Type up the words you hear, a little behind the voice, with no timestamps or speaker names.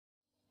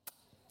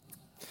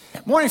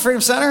Morning, Freedom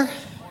Center.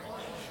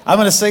 I'm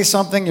going to say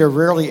something you're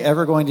rarely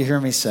ever going to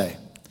hear me say.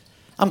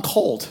 I'm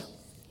cold.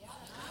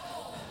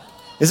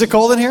 Is it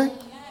cold in here?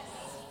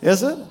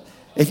 Is it?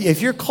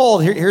 If you're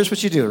cold, here's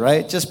what you do,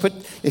 right?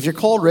 If you're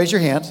cold, raise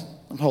your hand.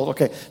 I'm cold,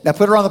 okay. Now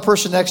put it on the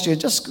person next to you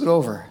and just scoot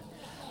over.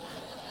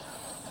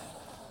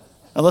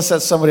 Unless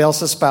that's somebody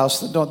else's spouse,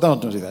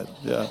 don't do that.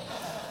 Yeah.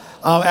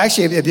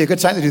 Actually, it'd be a good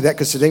time to do that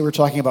because today we're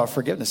talking about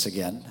forgiveness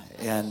again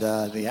and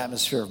the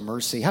atmosphere of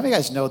mercy. How many of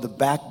you guys know the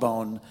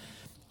backbone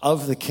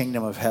of the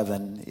kingdom of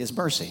heaven is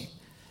mercy?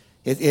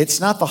 It's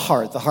not the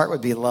heart. The heart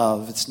would be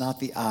love. It's not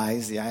the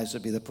eyes. The eyes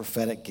would be the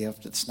prophetic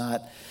gift. It's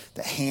not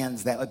the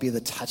hands. That would be the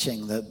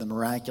touching, the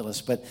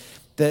miraculous. But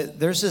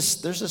there's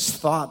this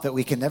thought that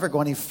we can never go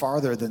any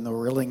farther than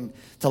we're willing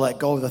to let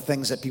go of the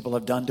things that people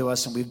have done to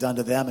us and we've done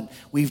to them and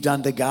we've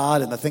done to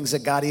God and the things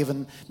that God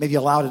even maybe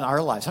allowed in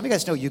our lives. How many of you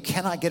guys know you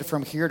cannot get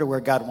from here to where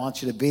God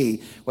wants you to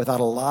be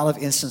without a lot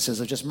of instances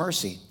of just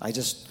mercy? I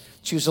just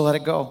choose to let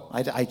it go.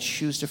 I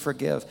choose to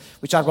forgive.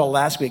 We talked about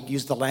last week,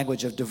 used the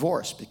language of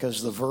divorce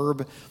because the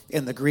verb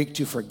in the Greek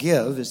to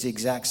forgive is the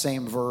exact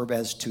same verb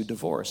as to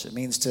divorce. It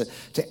means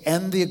to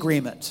end the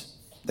agreement,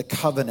 the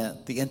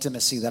covenant, the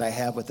intimacy that I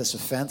have with this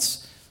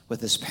offense,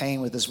 with this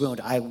pain, with this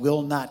wound. I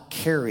will not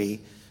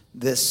carry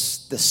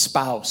this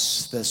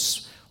spouse,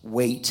 this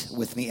weight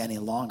with me any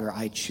longer.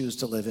 I choose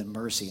to live in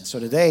mercy. And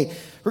so today,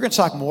 we're going to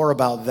talk more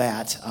about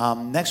that.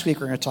 Next week,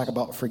 we're going to talk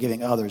about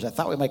forgiving others. I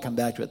thought we might come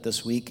back to it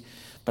this week,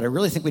 but I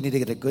really think we need to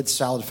get a good,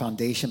 solid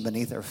foundation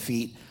beneath our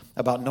feet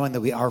about knowing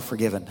that we are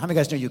forgiven. How many of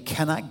you guys know you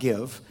cannot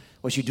give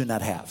what you do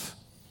not have?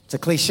 It's a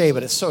cliche,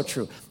 but it's so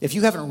true. If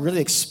you haven't really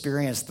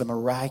experienced the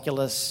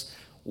miraculous,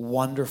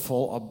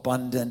 wonderful,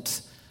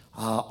 abundant,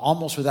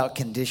 almost without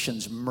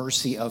conditions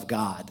mercy of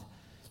God,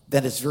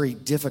 then it's very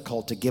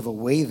difficult to give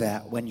away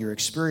that when your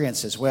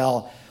experience is,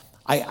 well,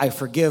 I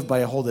forgive,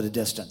 but I hold it a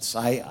distance.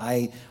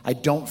 I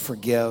don't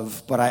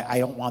forgive, but I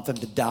don't want them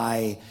to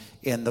die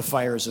in the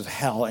fires of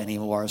hell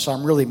anymore. So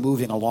I'm really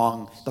moving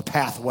along the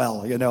path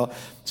well, you know.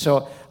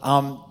 So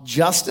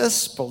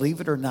justice,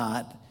 believe it or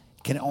not,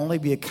 can only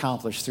be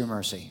accomplished through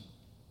mercy.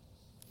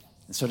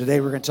 And so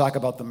today we're going to talk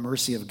about the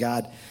mercy of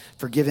God,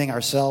 forgiving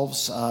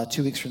ourselves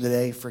 2 weeks from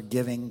today,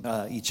 forgiving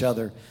each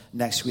other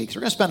next week. So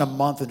we're going to spend a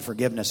month in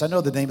forgiveness. I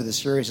know the name of the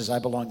series is I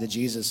Belong to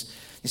Jesus.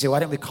 You say, why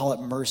don't we call it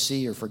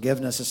mercy or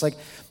forgiveness? It's like,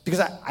 because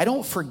I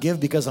don't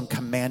forgive because I'm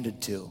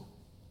commanded to.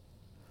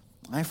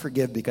 I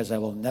forgive because I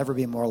will never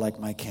be more like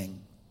my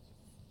King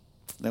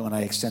than when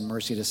I extend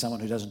mercy to someone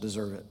who doesn't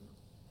deserve it.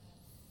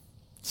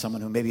 Someone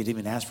who maybe didn't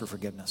even ask for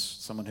forgiveness.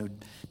 Someone who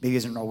maybe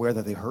isn't aware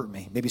that they hurt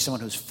me. Maybe someone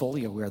who's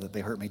fully aware that they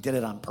hurt me, did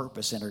it on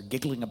purpose and are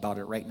giggling about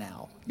it right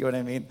now. You know what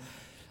I mean?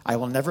 I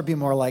will never be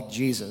more like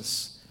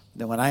Jesus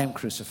than when I am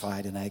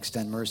crucified and I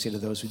extend mercy to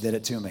those who did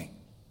it to me.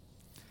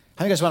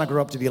 How many of you guys want to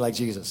grow up to be like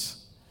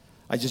Jesus?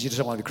 You just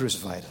don't want to be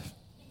crucified.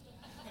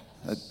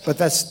 But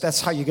that's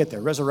how you get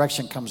there.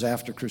 Resurrection comes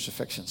after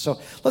crucifixion.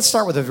 So let's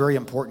start with a very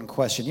important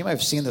question. You might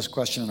have seen this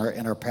question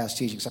in our past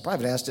teachings. I probably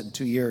haven't asked it in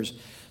 2 years,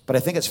 but I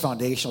think it's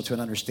foundational to an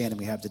understanding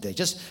we have today.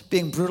 Just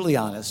being brutally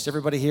honest.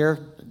 Everybody here,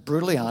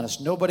 brutally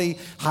honest. Nobody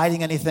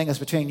hiding anything that's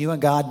between you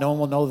and God. No one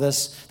will know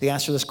the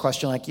answer to this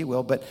question like you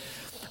will. But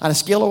on a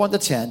scale of 1 to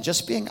 10,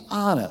 just being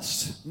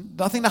honest.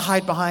 Nothing to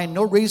hide behind.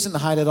 No reason to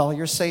hide at all.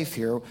 You're safe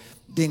here.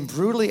 Being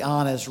brutally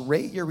honest.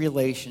 Rate your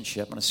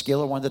relationship on a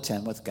scale of 1 to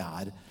 10 with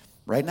God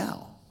right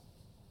now.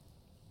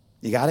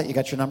 You got it? You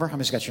got your number? How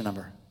many's got your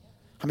number?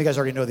 How many of you guys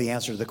already know the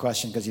answer to the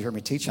question because you heard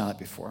me teach on it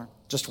before?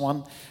 Just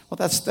one? Well,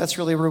 that's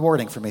really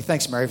rewarding for me.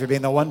 Thanks, Mary, for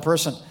being the one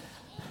person.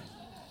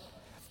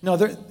 No,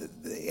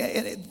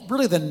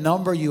 really the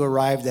number you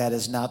arrived at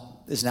is not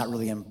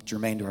really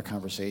germane to our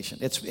conversation.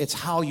 It's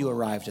how you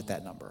arrived at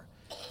that number.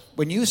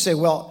 When you say,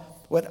 well,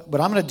 what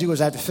I'm going to do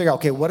is I have to figure out,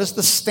 okay, what is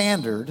the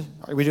standard?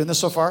 Are we doing this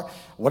so far?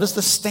 What is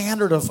the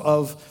standard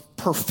of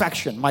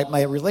perfection?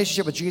 My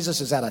relationship with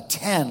Jesus is at a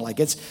 10. Like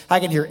I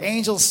can hear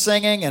angels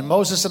singing, and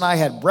Moses and I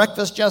had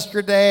breakfast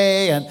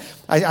yesterday, and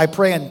I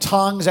pray in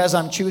tongues as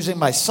I'm choosing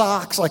my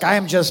socks. Like I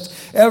am just,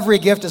 every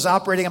gift is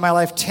operating in my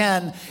life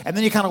 10. And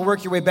then you kind of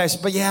work your way back.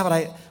 But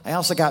I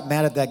also got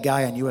mad at that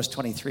guy on US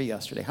 23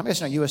 yesterday. How many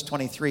of you know US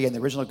 23 in the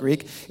original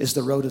Greek is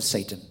the road of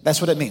Satan? That's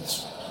what it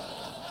means.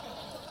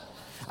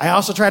 I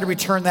also tried to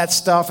return that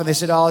stuff, and they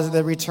said,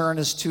 the return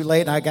is too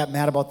late, and I got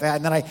mad about that.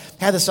 And then I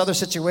had this other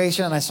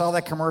situation, and I saw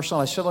that commercial,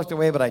 and I should have looked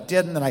away, but I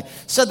didn't. And I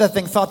said that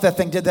thing, thought that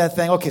thing, did that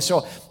thing. Okay,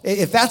 so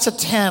if that's a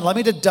 10, let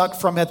me deduct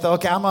from it, though.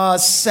 Okay, I'm a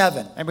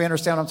 7. Anybody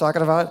understand what I'm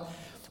talking about?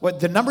 What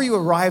the number you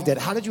arrived at,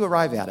 how did you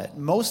arrive at it?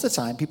 Most of the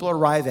time, people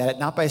arrive at it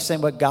not by saying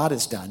what God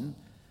has done,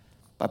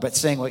 but by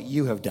saying what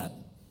you have done.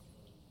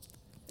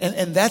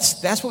 And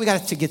that's what we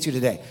got to get to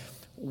today.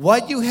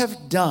 What you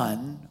have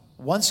done,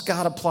 once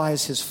God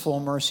applies his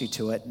full mercy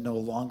to it, no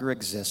longer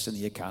exists in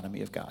the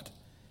economy of God.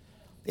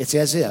 It's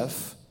as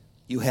if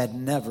you had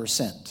never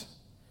sinned.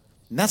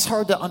 And that's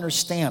hard to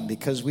understand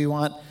because we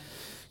want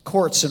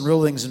courts and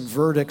rulings and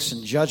verdicts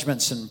and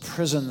judgments and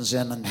prisons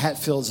and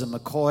Hatfields and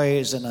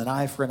McCoys and an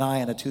eye for an eye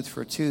and a tooth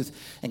for a tooth.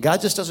 And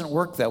God just doesn't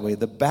work that way.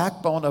 The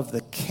backbone of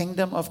the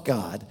kingdom of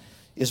God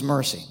is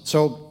mercy.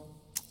 So,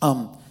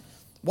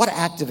 what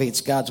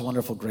activates God's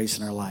wonderful grace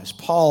in our lives?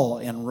 Paul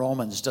in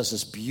Romans does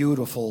this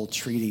beautiful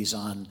treatise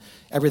on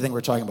everything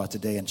we're talking about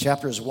today. In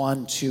chapters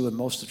 1, 2, and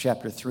most of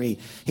chapter 3,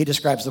 he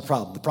describes the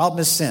problem. The problem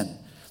is sin.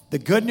 The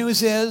good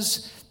news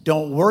is,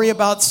 don't worry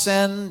about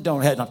sin.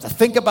 Don't have to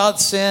think about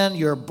sin.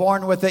 You're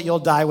born with it. You'll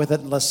die with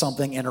it unless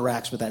something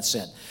interacts with that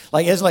sin.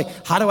 Like, it's like,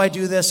 how do I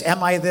do this?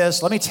 Am I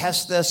this? Let me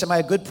test this. Am I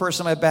a good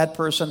person? Am I a bad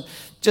person?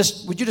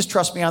 Would you just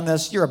trust me on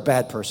this? You're a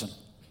bad person.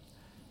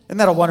 Isn't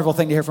that a wonderful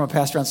thing to hear from a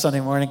pastor on Sunday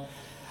morning?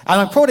 And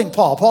I'm quoting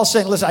Paul. Paul's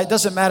saying, listen, it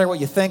doesn't matter what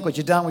you think, what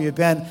you've done, where you've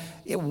been.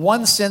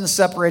 One sin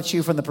separates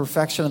you from the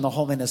perfection and the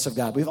holiness of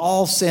God. We've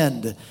all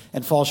sinned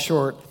and fall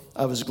short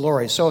of his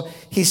glory. So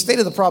he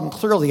stated the problem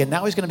clearly, and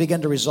now he's going to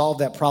begin to resolve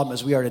that problem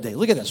as we are today.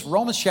 Look at this.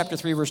 Romans chapter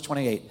 3, verse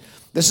 28.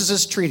 This is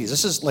his treatise.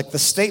 This is like the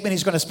statement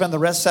he's going to spend the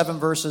rest several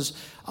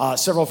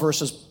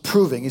verses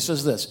proving. He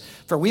says this,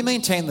 for we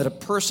maintain that a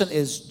person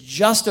is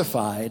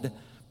justified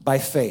by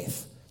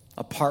faith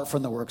apart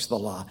from the works of the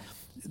law.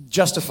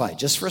 Justified,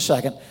 just for a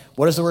second,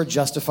 what does the word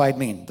justified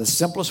mean? The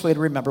simplest way to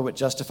remember what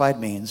justified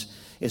means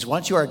is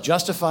once you are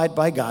justified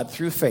by God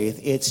through faith,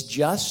 it's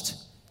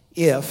just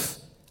if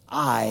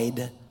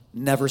I'd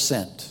never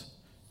sinned.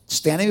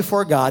 Standing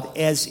before God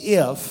as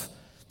if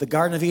the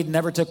Garden of Eden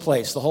never took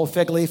place. The whole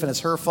fig leaf, and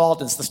it's her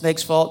fault, and it's the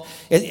snake's fault.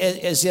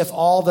 As if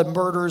all the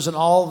murders and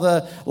all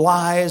the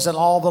lies and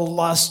all the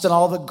lust and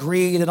all the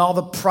greed and all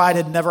the pride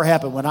had never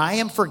happened. When I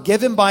am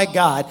forgiven by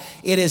God,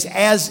 it is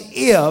as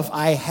if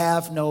I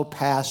have no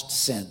past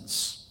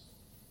sins.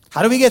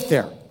 How do we get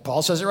there?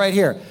 Paul says it right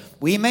here.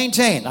 We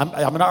maintain, I'm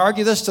going to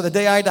argue this to the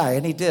day I die,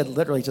 and he did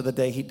literally to the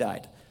day he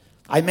died.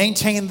 I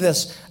maintain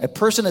this. A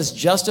person is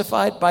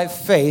justified by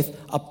faith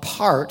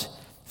apart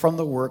from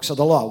the works of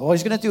the law. What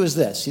he's going to do is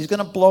this. He's going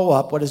to blow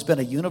up what has been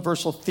a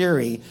universal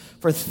theory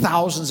for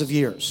thousands of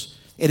years.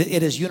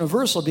 It is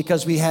universal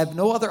because we have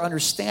no other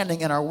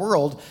understanding in our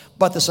world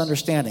but this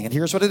understanding. And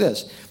here's what it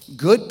is.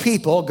 Good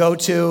people go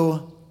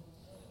to,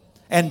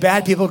 and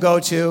bad people go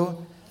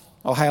to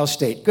Ohio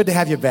State. Good to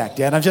have you back,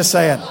 Dan. I'm just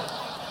saying.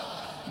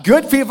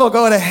 Good people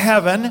go to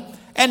heaven,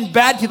 and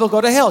bad people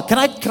go to hell. Can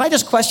I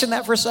just question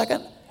that for a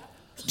second?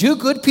 Do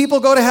good people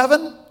go to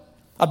heaven?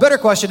 A better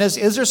question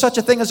is there such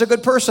a thing as a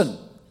good person?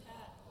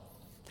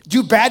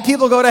 Do bad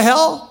people go to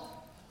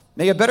hell?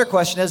 Maybe a better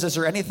question is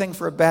there anything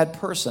for a bad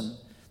person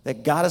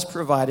that God has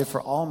provided for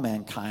all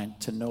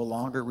mankind to no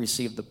longer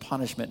receive the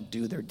punishment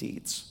due their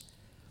deeds?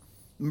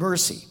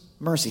 Mercy.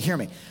 Mercy. Hear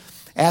me.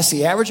 Ask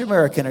the average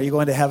American, are you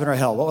going to heaven or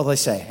hell? What will they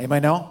say?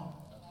 Anybody know?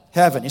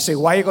 Heaven. You say,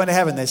 why are you going to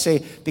heaven? They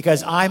say,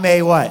 because I'm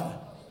a what?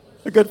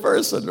 A good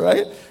person,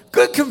 right?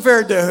 Good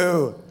compared to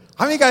who?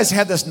 How many of you guys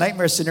had this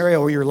nightmare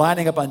scenario where you're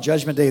lining up on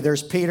Judgment Day?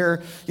 There's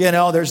Peter,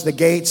 there's the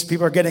gates.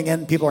 People are getting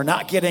in, people are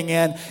not getting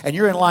in, and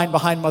you're in line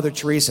behind Mother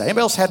Teresa.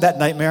 Anybody else had that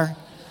nightmare?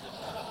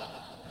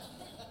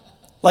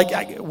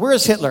 Like, where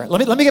is Hitler?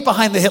 Let me get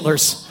behind the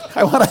Hitlers.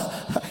 I want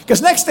to,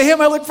 because next to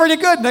him I look pretty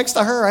good. Next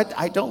to her,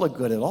 I don't look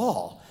good at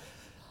all.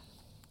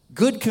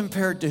 Good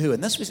compared to who?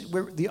 And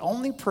we're the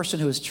only person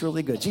who is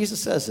truly good.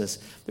 Jesus says this.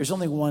 There's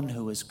only one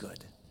who is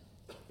good,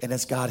 and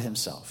it's God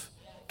himself.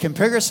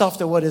 Compare yourself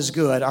to what is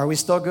good. Are we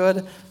still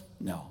good?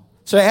 No.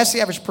 So ask the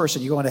average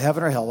person, you going to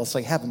heaven or hell? Let's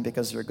say heaven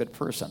because they're a good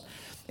person.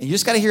 And you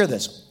just got to hear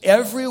this.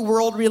 Every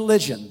world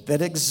religion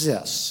that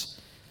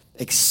exists,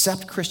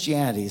 except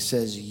Christianity,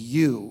 says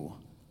you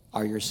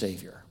are your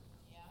Savior.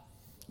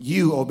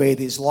 You obey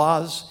these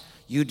laws.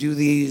 You do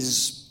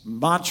these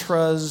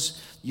mantras.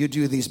 You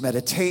do these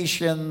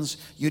meditations.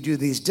 You do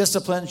these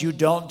disciplines. You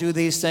don't do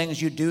these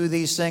things. You do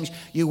these things.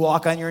 You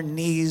walk on your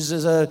knees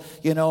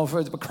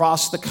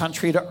across the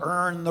country to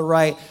earn the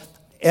right.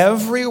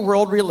 Every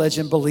world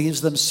religion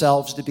believes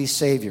themselves to be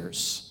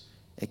saviors,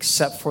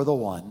 except for the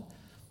one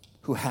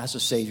who has a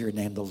Savior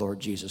named the Lord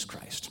Jesus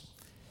Christ.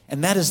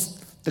 And that is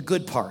the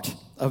good part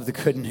of the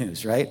good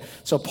news, right?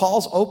 So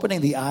Paul's opening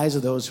the eyes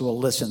of those who will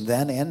listen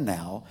then and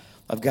now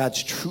of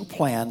God's true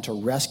plan to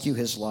rescue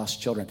his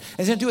lost children. And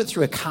he's going to do it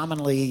through a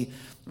commonly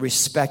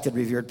respected,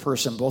 revered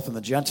person, both in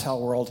the Gentile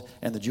world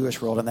and the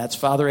Jewish world, and that's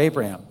Father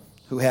Abraham,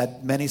 who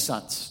had many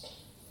sons.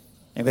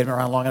 Anybody been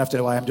around long enough to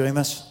know why I'm doing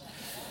this?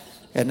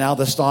 And now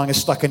the song is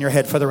stuck in your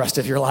head for the rest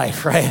of your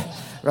life, right?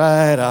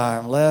 Right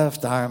arm,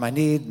 left arm, I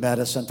need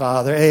medicine,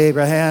 Father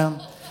Abraham,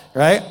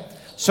 right?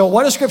 So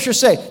what does Scripture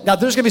say? Now,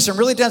 there's going to be some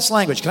really dense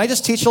language. Can I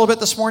just teach a little bit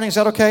this morning? Is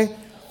that okay?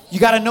 You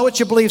got to know what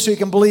you believe so you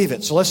can believe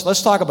it. So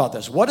let's talk about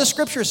this. What does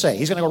Scripture say?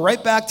 He's going to go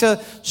right back to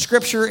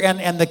Scripture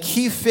and the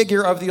key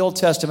figure of the Old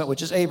Testament,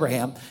 which is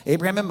Abraham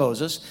and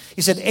Moses.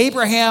 He said,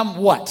 Abraham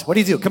what? What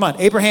did he do? Come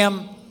on.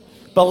 Abraham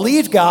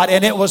believed God,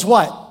 and it was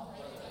what?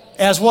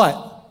 As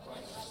what?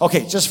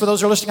 Okay, just for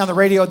those who are listening on the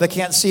radio that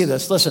can't see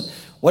this, listen.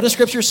 What does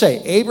Scripture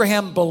say?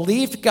 Abraham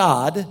believed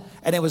God,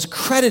 and it was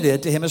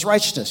credited to him as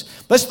righteousness.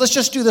 Let's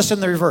just do this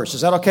in the reverse.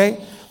 Is that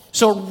okay?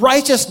 So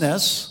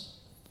righteousness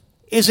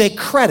is a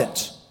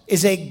credit.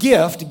 is a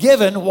gift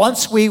given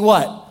once we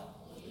what?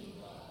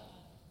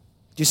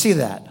 Do you see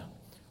that?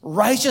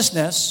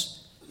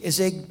 Righteousness is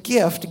a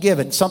gift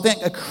given,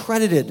 something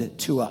accredited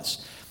to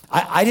us.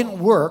 I didn't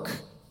work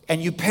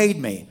and you paid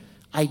me.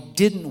 I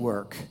didn't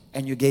work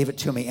and you gave it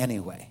to me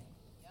anyway.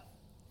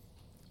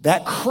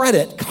 That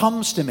credit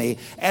comes to me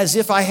as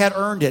if I had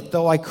earned it,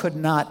 though I could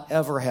not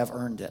ever have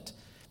earned it.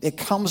 It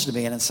comes to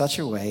me, and in such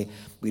a way,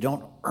 we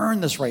don't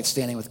earn this right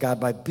standing with God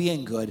by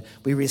being good.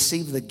 We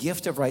receive the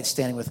gift of right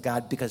standing with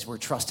God because we're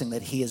trusting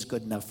that he is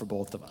good enough for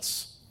both of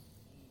us.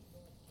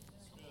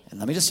 And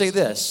let me just say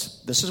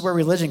this. This is where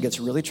religion gets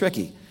really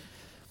tricky.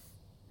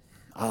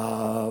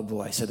 Oh,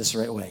 boy, I said this the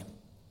right way.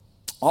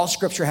 All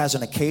Scripture has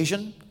an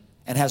occasion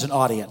and has an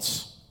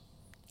audience.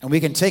 And we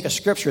can take a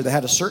Scripture that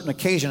had a certain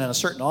occasion and a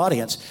certain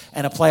audience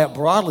and apply it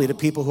broadly to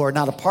people who are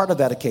not a part of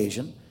that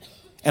occasion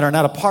and are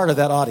not a part of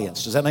that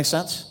audience. Does that make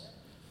sense?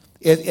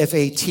 If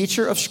a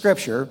teacher of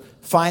Scripture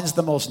finds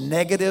the most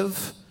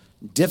negative,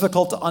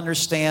 difficult to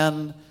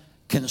understand,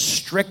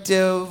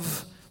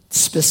 constrictive,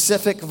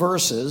 specific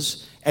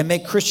verses and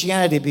make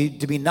Christianity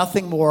to be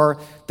nothing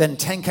more than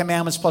 10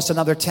 commandments plus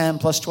another 10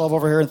 plus 12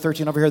 over here and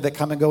 13 over here that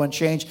come and go and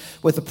change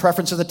with the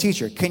preference of the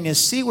teacher. Can you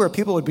see where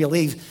people would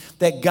believe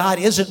that God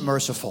isn't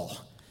merciful?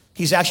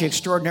 He's actually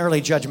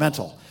extraordinarily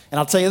judgmental. And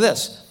I'll tell you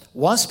this,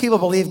 once people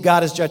believe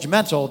God is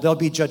judgmental, they'll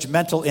be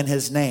judgmental in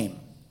his name.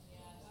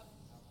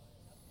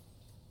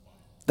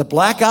 The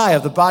black eye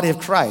of the body of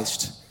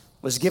Christ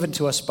was given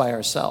to us by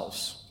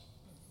ourselves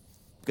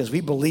because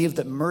we believe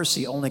that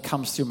mercy only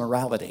comes through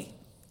morality.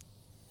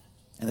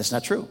 And that's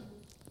not true.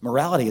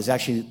 Morality is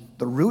actually,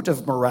 the root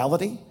of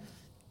morality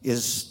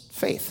is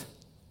faith.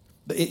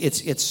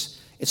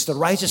 It's the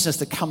righteousness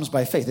that comes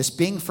by faith. It's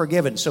being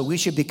forgiven. So we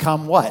should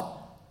become what?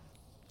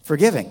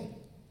 Forgiving.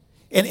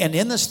 And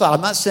in this thought,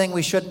 I'm not saying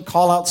we shouldn't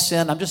call out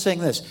sin. I'm just saying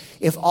this.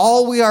 If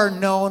all we are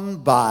known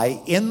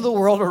by in the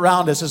world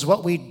around us is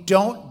what we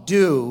don't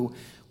do,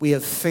 we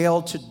have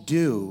failed to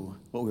do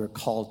what we were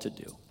called to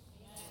do.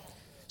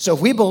 So if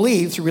we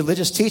believe through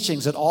religious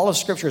teachings that all of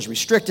Scripture is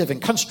restrictive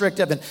and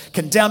constrictive and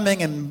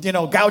condemning and,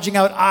 gouging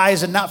out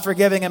eyes and not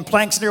forgiving and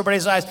planks in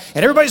everybody's eyes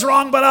and everybody's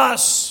wrong but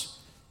us,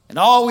 and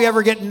all we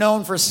ever get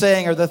known for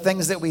saying are the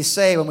things that we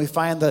say when we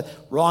find the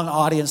wrong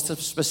audience to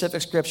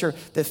specific Scripture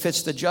that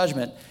fits the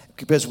judgment,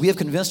 because we have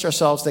convinced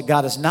ourselves that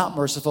God is not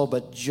merciful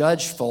but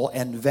judgeful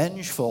and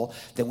vengeful,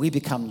 then we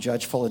become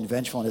judgeful and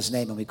vengeful in his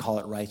name and we call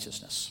it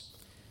righteousness.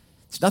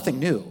 It's nothing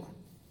new.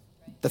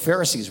 The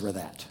Pharisees were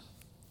that.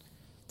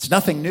 It's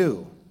nothing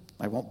new.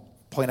 I won't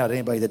point out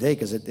anybody today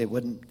because it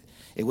wouldn't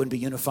be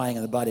unifying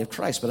in the body of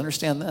Christ. But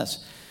understand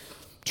this.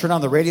 Turn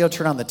on the radio,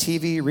 turn on the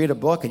TV, read a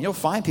book, and you'll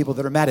find people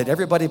that are mad at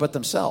everybody but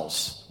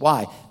themselves.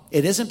 Why?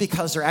 It isn't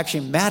because they're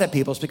actually mad at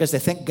people. It's because they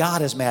think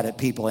God is mad at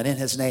people. And in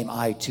his name,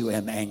 I too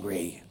am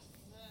angry.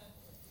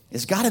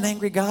 Is God an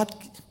angry God?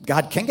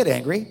 God can get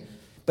angry.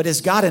 But is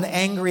God an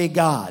angry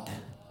God?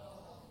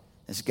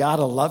 Is God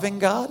a loving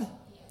God?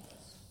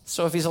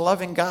 So if he's a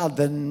loving God,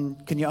 then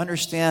can you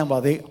understand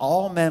why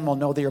all men will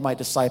know that you're my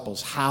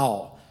disciples?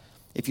 How?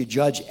 If you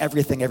judge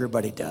everything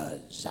everybody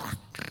does.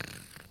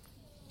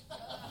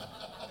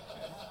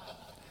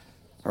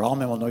 Or all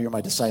men will know you're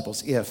my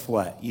disciples if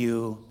what?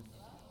 You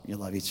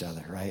love each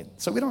other, right?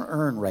 So we don't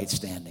earn right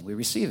standing. We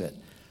receive it.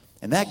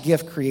 And that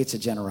gift creates a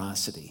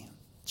generosity,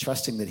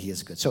 trusting that he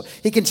is good. So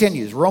he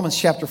continues. Romans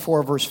chapter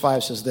 4, verse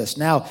 5 says this.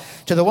 Now,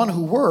 to the one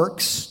who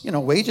works,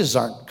 wages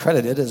aren't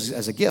credited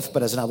as a gift,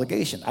 but as an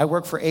obligation. I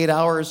work for 8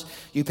 hours.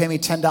 You pay me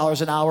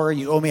 $10 an hour.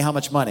 You owe me how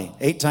much money?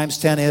 8 times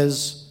 10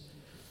 is?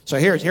 So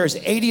here's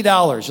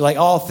 $80. You're like,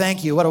 oh,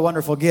 thank you. What a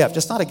wonderful gift.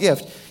 It's not a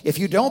gift. If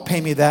you don't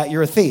pay me that,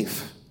 you're a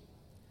thief.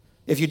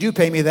 If you do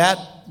pay me that,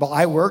 well,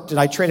 I worked and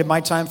I traded my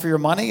time for your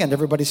money and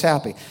everybody's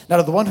happy. Now,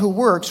 to the one who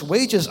works,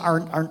 wages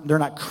they're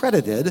not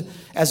credited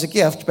as a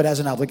gift, but as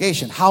an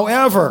obligation.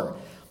 However,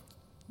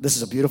 this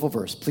is a beautiful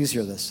verse. Please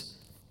hear this.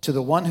 To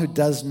the one who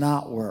does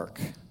not work,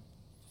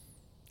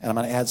 and I'm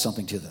going to add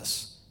something to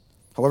this.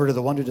 However, to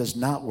the one who does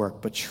not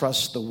work, but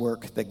trusts the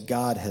work that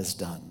God has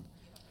done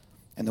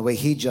and the way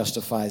he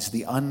justifies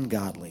the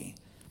ungodly,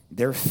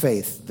 their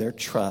faith, their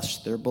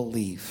trust, their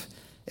belief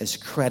is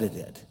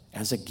credited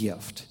as a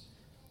gift.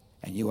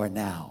 And you are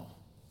now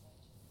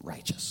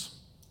righteous.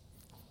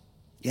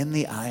 In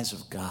the eyes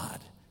of God,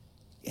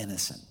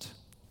 innocent.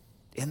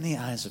 In the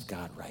eyes of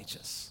God,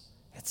 righteous.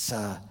 It's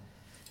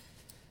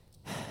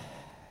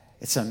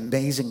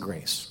amazing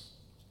grace.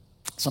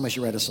 Somebody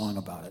should write a song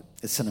about it.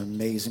 It's an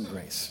amazing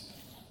grace,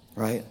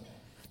 right?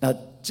 Now,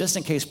 just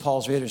in case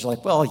Paul's readers are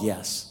like, well,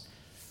 yes.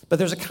 But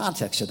there's a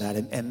context to that,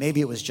 and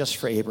maybe it was just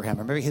for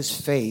Abraham, or maybe his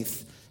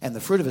faith and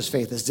the fruit of his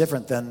faith is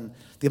different than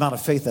the amount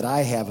of faith that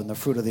I have and the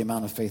fruit of the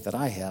amount of faith that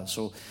I have.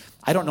 So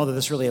I don't know that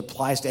this really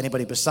applies to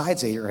anybody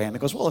besides Abraham. He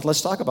goes, well,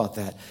 let's talk about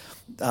that.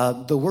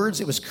 The words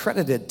it was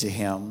credited to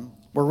him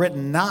were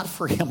written not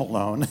for him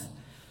alone,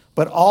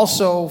 but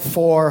also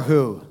for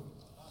who?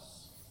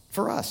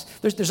 For us.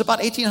 There's about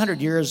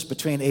 1,800 years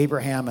between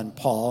Abraham and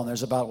Paul, and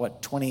there's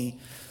about,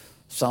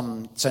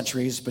 20-some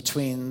centuries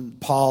between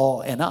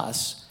Paul and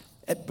us.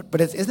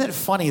 But isn't it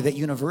funny that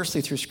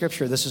universally through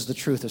Scripture, this is the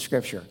truth of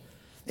Scripture?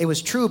 It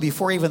was true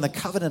before even the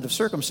covenant of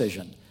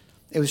circumcision.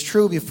 It was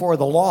true before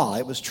the law.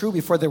 It was true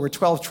before there were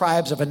 12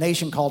 tribes of a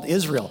nation called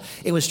Israel.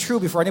 It was true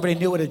before anybody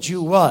knew what a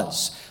Jew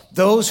was.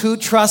 Those who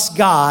trust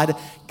God,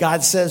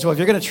 God says, well, if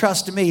you're going to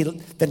trust me,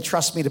 then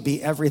trust me to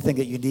be everything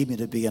that you need me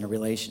to be in a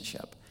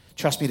relationship.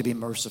 Trust me to be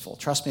merciful.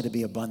 Trust me to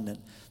be abundant.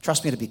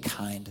 Trust me to be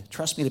kind.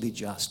 Trust me to be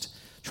just.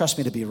 Trust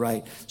me to be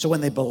right. So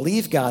when they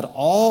believe God,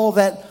 all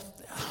that,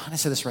 how do I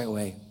say this the right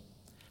way?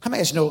 How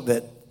many of you guys know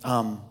that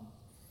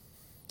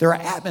there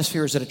are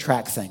atmospheres that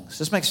attract things? Does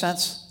this make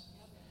sense?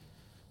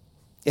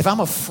 If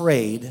I'm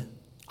afraid,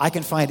 I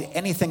can find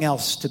anything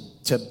else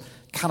to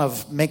kind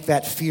of make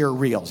that fear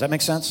real. Does that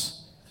make sense?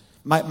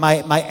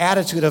 My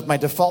attitude of my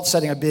default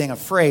setting of being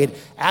afraid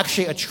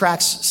actually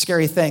attracts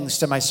scary things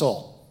to my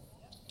soul.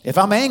 If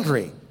I'm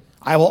angry,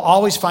 I will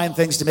always find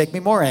things to make me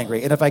more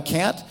angry. And if I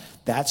can't,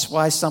 that's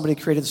why somebody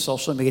created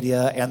social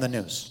media and the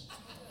news.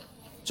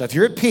 So if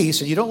you're at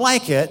peace and you don't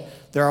like it,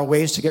 there are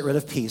ways to get rid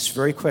of peace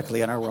very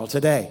quickly in our world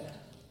today,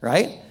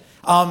 right?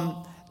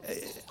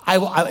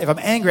 If I'm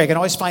angry, I can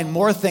always find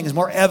more things,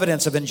 more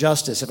evidence of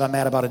injustice if I'm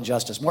mad about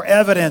injustice, more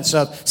evidence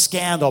of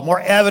scandal, more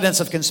evidence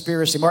of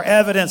conspiracy, more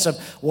evidence of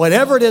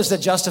whatever it is that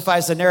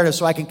justifies the narrative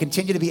so I can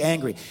continue to be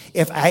angry.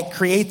 If I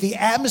create the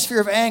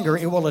atmosphere of anger,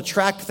 it will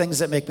attract things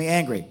that make me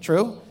angry.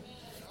 True?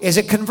 Is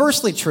it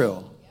conversely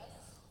true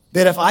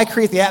that if I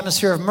create the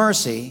atmosphere of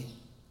mercy,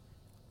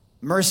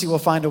 mercy will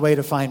find a way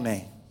to find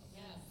me?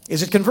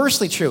 Is it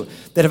conversely true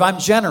that if I'm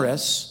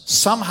generous,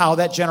 somehow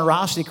that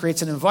generosity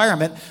creates an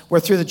environment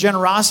where through the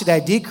generosity I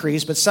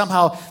decrease, but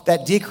somehow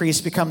that decrease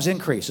becomes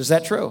increase? Is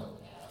that true?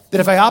 That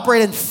if I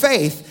operate in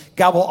faith,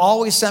 God will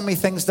always send me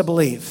things to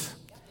believe.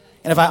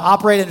 And if I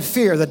operate in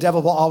fear, the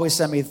devil will always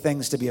send me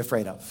things to be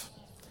afraid of.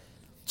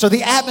 So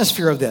the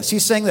atmosphere of this,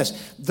 he's saying this,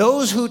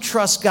 those who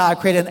trust God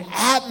create an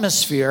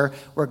atmosphere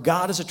where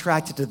God is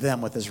attracted to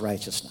them with his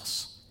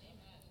righteousness.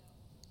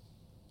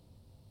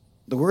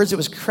 The words that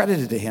was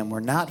credited to him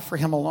were not for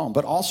him alone,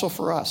 but also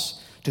for us,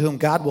 to whom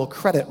God will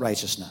credit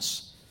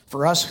righteousness.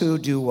 For us who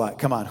do what?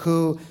 Come on,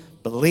 who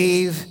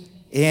believe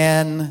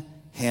in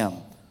him,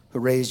 who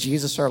raised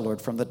Jesus our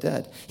Lord from the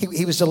dead.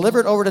 He was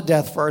delivered over to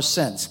death for our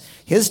sins.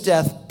 His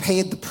death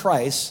paid the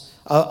price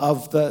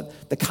of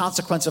the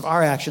consequence of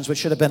our actions, which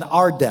should have been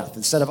our death.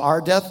 Instead of our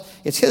death,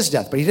 it's his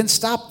death. But he didn't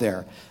stop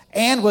there.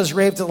 And was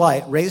raised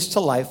to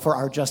life for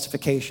our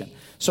justification.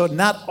 So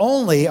not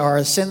only are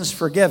our sins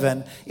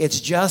forgiven, it's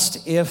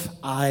just if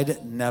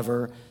I'd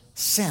never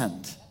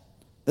sinned.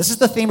 This is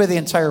the theme of the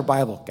entire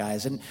Bible,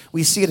 guys. And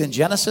we see it in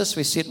Genesis,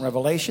 we see it in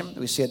Revelation,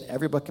 we see it in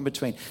every book in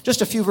between.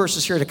 Just a few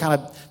verses here to kind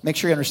of make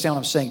sure you understand what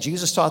I'm saying.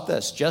 Jesus taught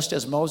this, just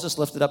as Moses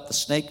lifted up the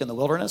snake in the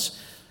wilderness.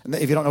 And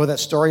if you don't know what that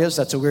story is,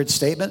 that's a weird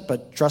statement,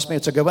 but trust me,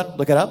 it's a good one.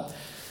 Look it up.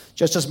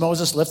 Just as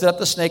Moses lifted up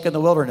the snake in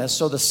the wilderness,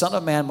 so the Son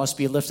of Man must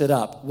be lifted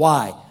up.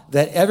 Why?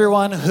 That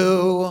everyone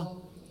who,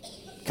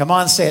 come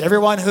on, say it,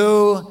 everyone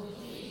who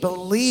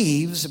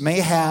believes may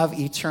have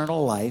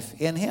eternal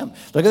life in him.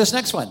 Look at this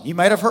next one. You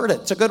might have heard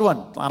it. It's a good one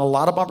on a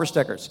lot of bumper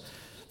stickers.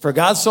 For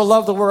God so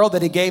loved the world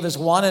that he gave his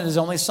one and his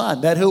only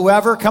Son, that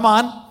whoever, come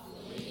on,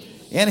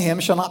 in him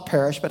shall not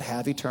perish but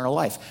have eternal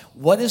life.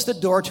 What is the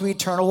door to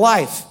eternal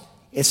life?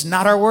 It's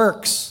not our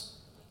works.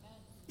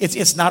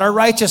 It's not our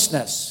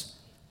righteousness.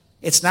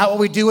 It's not what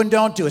we do and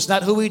don't do. It's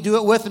not who we do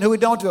it with and who we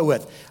don't do it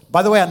with.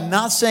 By the way, I'm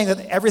not saying that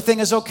everything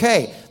is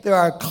okay. There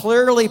are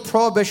clearly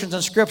prohibitions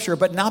in Scripture,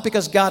 but not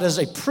because God is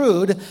a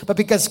prude, but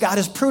because God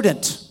is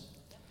prudent.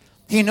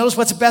 He knows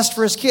what's best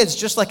for his kids,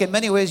 just like in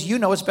many ways you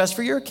know what's best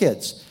for your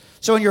kids.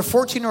 So when your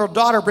 14-year-old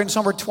daughter brings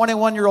home her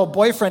 21-year-old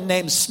boyfriend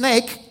named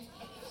Snake,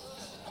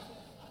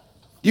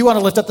 you want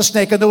to lift up the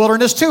snake in the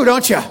wilderness too,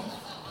 don't you?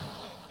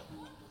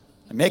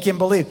 And make him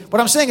believe. What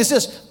I'm saying is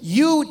this,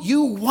 you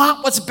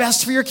want what's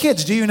best for your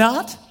kids, do you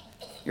not?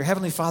 Your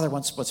Heavenly Father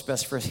wants what's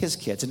best for his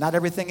kids, and not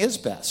everything is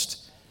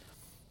best.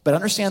 But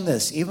understand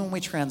this, even when we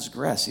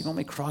transgress, even when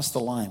we cross the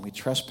line, we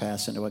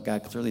trespass into what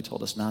God clearly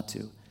told us not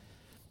to,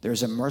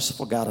 there's a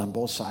merciful God on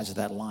both sides of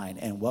that line,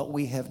 and what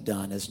we have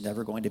done is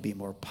never going to be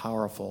more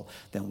powerful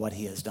than what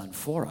he has done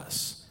for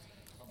us.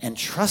 And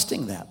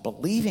trusting that,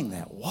 believing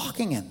that,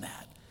 walking in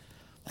that.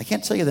 I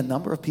can't tell you the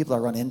number of people I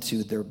run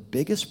into, their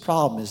biggest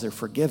problem is they're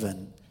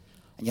forgiven,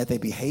 and yet they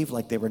behave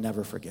like they were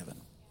never forgiven.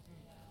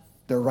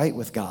 They're right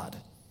with God,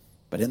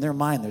 but in their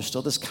mind, there's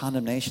still this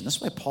condemnation. This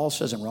is why Paul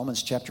says in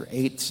Romans chapter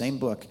 8, same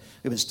book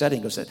we've been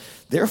studying, goes that,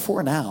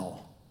 therefore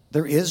now,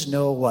 there is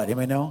no what?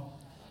 Anybody know?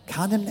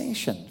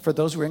 Condemnation for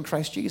those who are in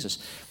Christ Jesus.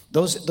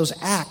 Those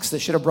acts that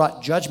should have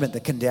brought judgment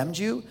that condemned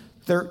you,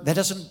 that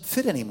doesn't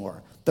fit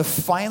anymore. The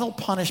final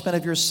punishment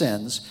of your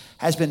sins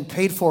has been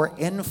paid for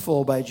in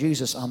full by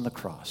Jesus on the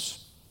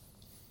cross.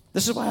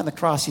 This is why on the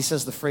cross he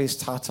says the phrase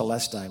 "ta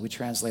telestai." We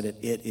translate it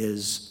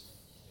is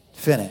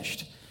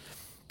finished.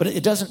 But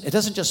it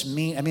doesn't just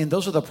mean, I mean,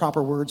 those are the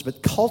proper words,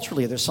 but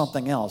culturally there's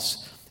something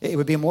else. It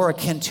would be more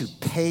akin to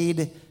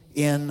paid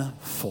in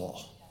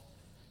full.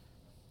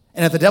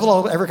 And if the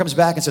devil ever comes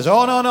back and says,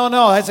 oh,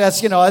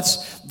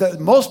 no,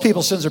 most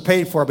people's sins are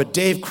paid for, but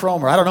Dave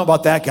Cromer, I don't know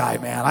about that guy,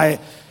 man.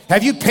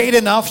 Have you paid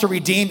enough to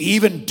redeem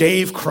even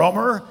Dave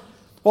Cromer?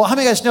 Well, how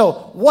many of you guys know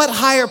what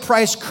higher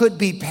price could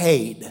be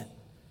paid?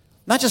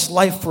 Not just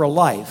life for a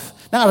life,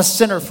 not a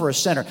sinner for a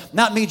sinner,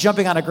 not me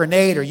jumping on a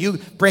grenade or you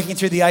breaking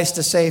through the ice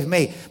to save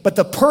me, but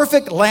the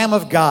perfect Lamb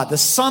of God, the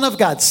Son of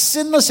God,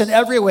 sinless in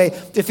every way,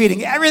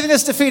 defeating everything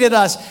that's defeated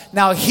us.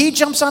 Now he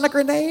jumps on a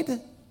grenade?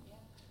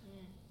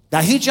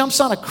 Now he jumps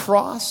on a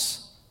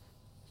cross?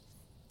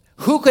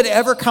 Who could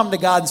ever come to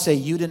God and say,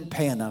 you didn't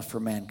pay enough for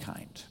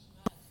mankind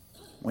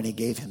when he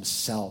gave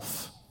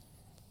himself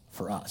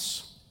for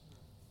us?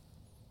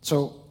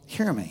 So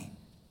hear me.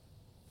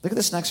 Look at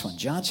this next one,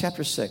 John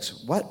chapter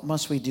 6. What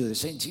must we do? They're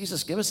saying,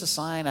 Jesus, give us a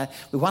sign.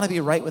 We want to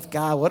be right with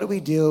God. What do we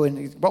do?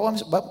 And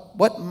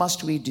what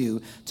must we do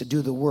to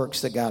do the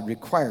works that God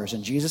requires?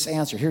 And Jesus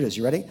answered, here it is.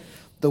 You ready?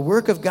 The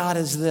work of God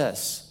is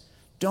this.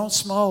 Don't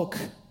smoke.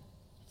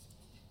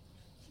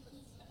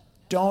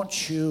 Don't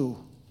chew.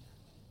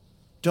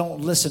 Don't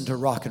listen to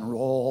rock and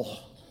roll.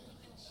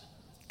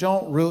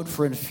 Don't root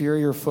for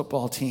inferior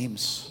football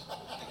teams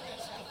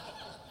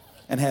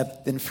and have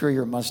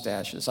inferior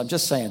mustaches. I'm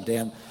just saying,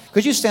 Dan.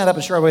 Could you stand up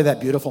and show away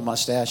that beautiful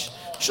mustache?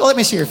 Let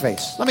me see your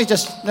face. Let me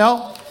just,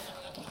 no?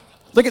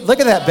 Look at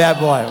that bad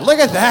boy. Look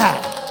at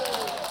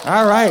that.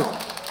 All right.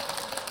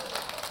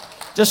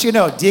 Just so you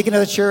know, deacon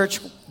of the church,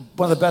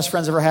 one of the best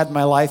friends I've ever had in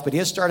my life, but he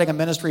is starting a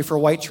ministry for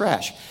white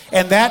trash.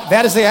 And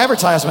that is the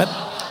advertisement.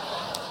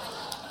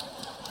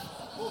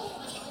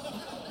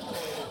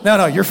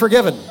 No, you're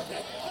forgiven.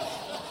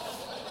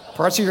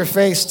 Parts of your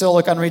face still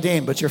look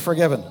unredeemed, but you're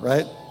forgiven,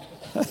 right?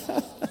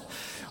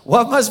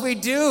 What must we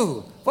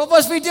do? What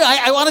must we do?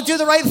 I want to do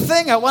the right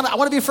thing. I want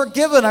to be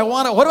forgiven.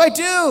 What do I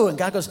do? And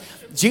God goes,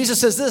 Jesus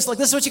says this,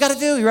 this is what you got to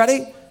do. You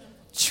ready?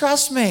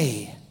 Trust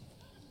me.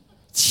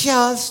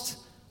 Just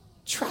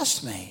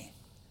trust me.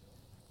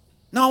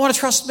 No, I want to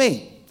trust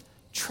me.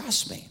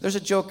 Trust me. There's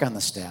a joke on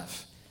the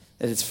staff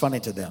that it's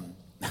funny to them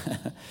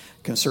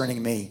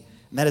concerning me.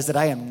 And that is that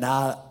I am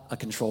not a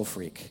control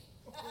freak.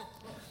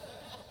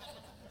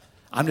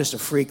 I'm just a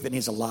freak that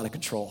needs a lot of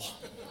control.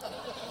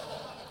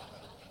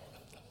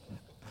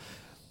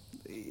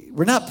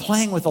 We're not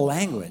playing with the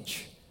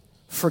language.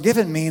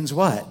 Forgiven means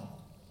what?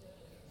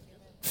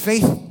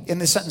 Faith in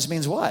this sentence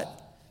means what?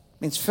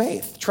 It means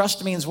faith.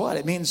 Trust means what?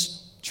 It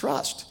means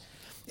trust.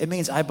 It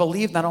means I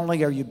believe not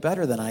only are you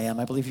better than I am,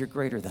 I believe you're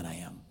greater than I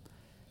am.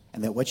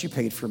 And that what you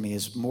paid for me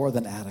is more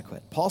than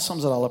adequate. Paul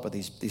sums it all up with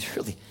these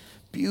really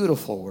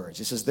beautiful words.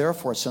 He says,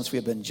 therefore, since we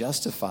have been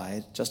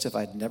justified,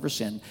 never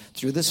sinned,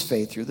 through this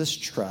faith, through this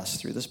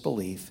trust, through this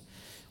belief,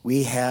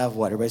 we have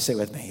what? Everybody say it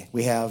with me.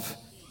 We have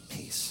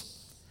peace.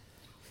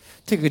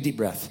 Take a good deep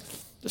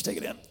breath. Just take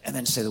it in. And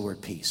then say the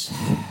word peace.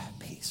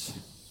 Peace.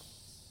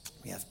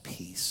 We have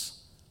peace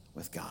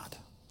with God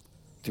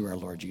through our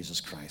Lord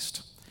Jesus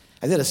Christ.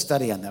 I did a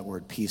study on that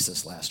word peace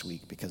this last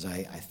week because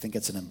I think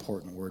it's an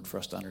important word for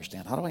us to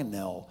understand. How do I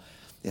know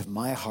if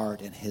my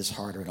heart and his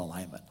heart are in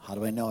alignment? How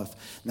do I know if,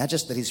 not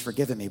just that he's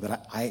forgiven me,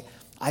 but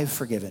I've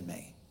forgiven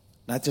me.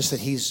 Not just that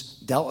he's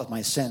dealt with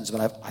my sins,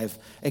 but I've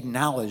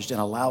acknowledged and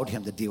allowed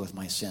him to deal with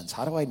my sins.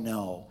 How do I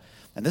know?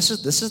 And this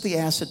is the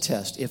acid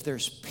test. If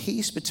there's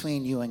peace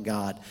between you and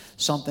God,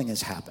 something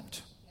has happened.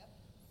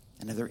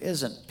 And if there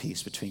isn't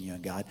peace between you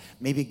and God,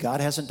 maybe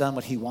God hasn't done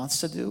what he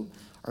wants to do,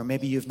 or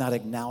maybe you've not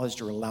acknowledged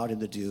or allowed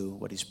him to do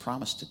what he's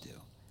promised to do.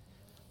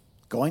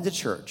 Going to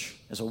church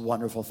is a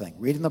wonderful thing.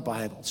 Reading the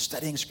Bible,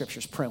 studying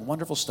scriptures, praying,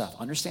 wonderful stuff.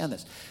 Understand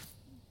this.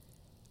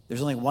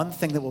 There's only one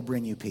thing that will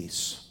bring you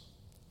peace,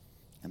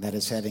 and that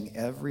is having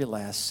every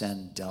last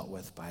sin dealt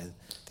with by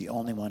the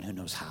only one who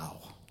knows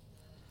how.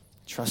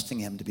 Trusting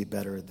him to be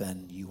better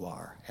than you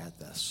are at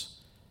this.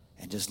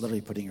 And just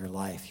literally putting your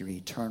life, your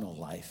eternal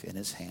life, in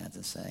his hands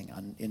and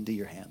saying, into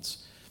your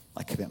hands,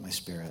 I commit my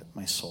spirit,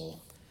 my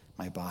soul,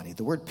 my body.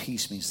 The word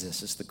peace means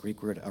this. It's the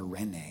Greek word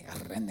arene.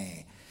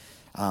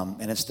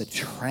 And it's the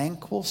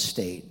tranquil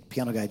state.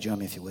 Piano guy, join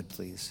me if you would,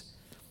 please.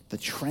 The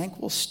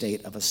tranquil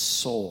state of a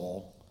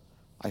soul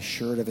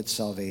assured of its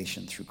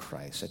salvation through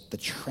Christ. The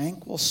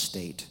tranquil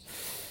state.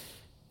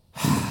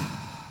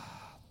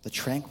 The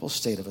tranquil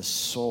state of a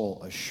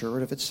soul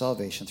assured of its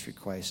salvation through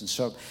Christ. And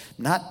so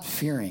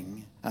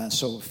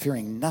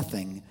fearing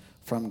nothing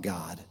from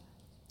God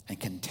and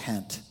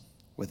content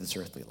with its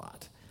earthly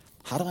lot.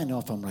 How do I know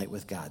if I'm right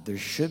with God? There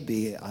should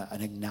be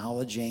an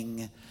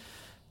acknowledging,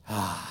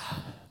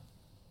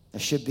 there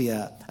should be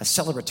a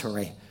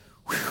celebratory,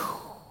 whew.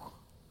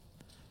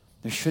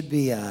 There should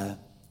be I'm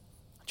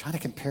trying to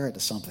compare it to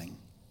something.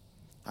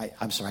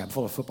 I'm sorry, I'm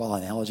full of football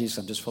analogies.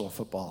 I'm just full of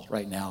football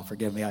right now.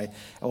 Forgive me. I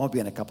won't be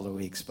in a couple of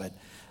weeks, but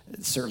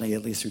certainly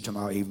at least through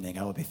tomorrow evening,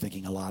 I will be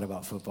thinking a lot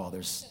about football.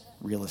 There's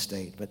real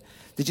estate. But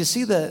did you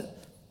see what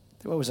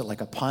was it,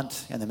 like a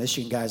punt, and the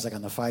Michigan guy's like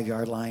on the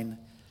 5-yard line,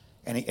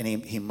 and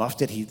he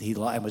muffed it. He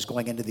was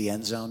going into the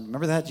end zone.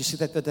 Remember that? Did you see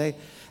that the day?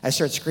 I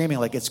started screaming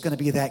like it's going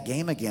to be that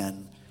game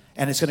again,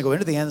 and it's going to go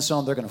into the end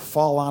zone. They're going to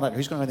fall on it.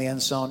 Who's going to go in the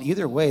end zone?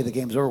 Either way, the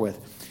game's over with.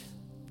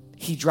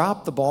 He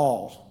dropped the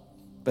ball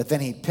But then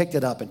he picked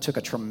it up and took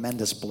a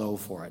tremendous blow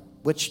for it,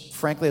 which,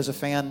 frankly, as a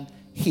fan,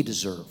 he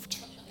deserved.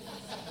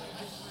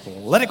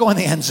 Let it go in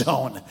the end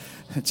zone.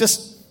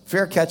 Just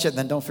fair catch it and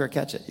then don't fair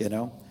catch it, you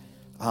know.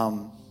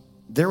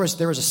 There was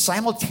a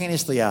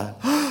simultaneously a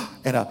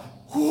and a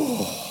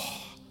whoo.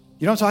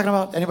 You know what I'm talking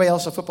about? Anybody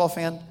else a football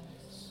fan?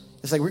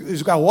 It's like,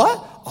 he's got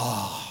what?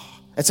 Oh,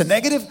 it's a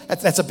negative?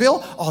 That's a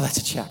bill? Oh, that's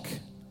a check.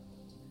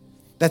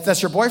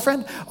 That's your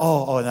boyfriend?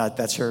 Oh, no,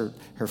 that's her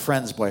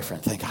friend's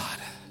boyfriend. Thank God.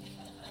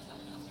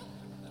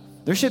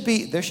 There should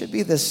be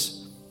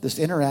this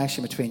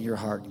interaction between your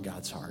heart and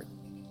God's heart,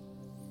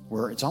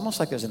 where it's almost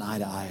like there's an eye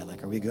to eye.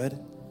 Like, are we good?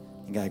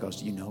 And God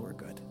goes, you know we're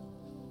good.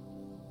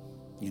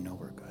 You know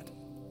we're good.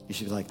 You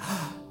should be like,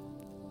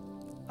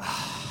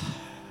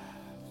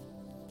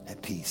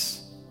 at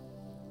peace.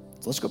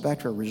 So let's go back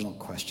to our original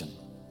question.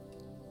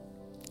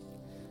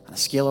 On a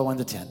scale of 1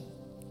 to 10,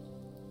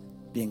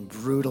 being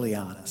brutally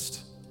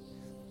honest,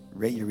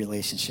 rate your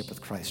relationship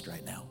with Christ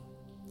right now.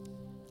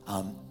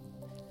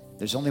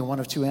 There's only one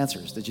of two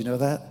answers. Did you know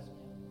that?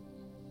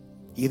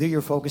 Either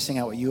you're focusing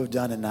on what you have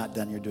done and not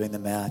done, you're doing the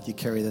math, you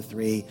carry the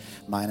 3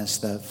 minus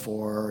the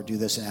 4, or do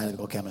this and add it,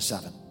 okay, I'm a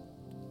 7.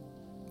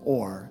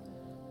 Or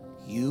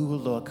you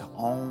look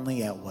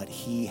only at what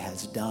he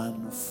has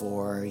done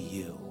for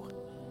you,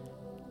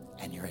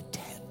 and you're a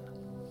 10.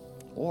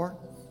 Or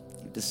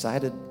you've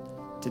decided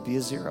to be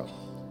a 0.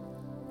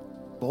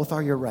 Both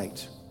are your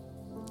right,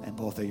 and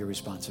both are your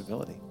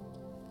responsibility.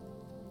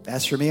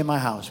 As for me and my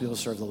house, we will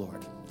serve the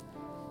Lord.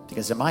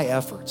 Because in my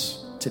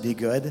efforts to be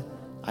good,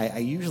 I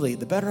usually,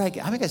 the better I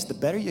get, I mean, guys, the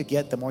better you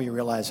get, the more you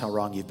realize how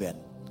wrong you've been.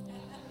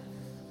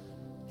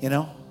 You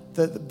know,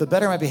 the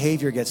better my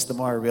behavior gets, the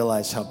more I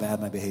realize how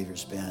bad my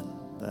behavior's been.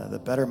 The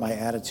better my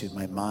attitude,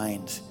 my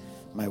mind,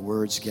 my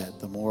words get,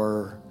 the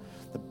more,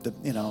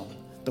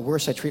 the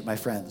worse I treat my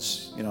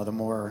friends. You know, the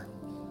more.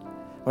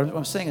 What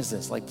I'm saying is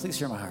this, like, please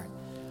hear my heart.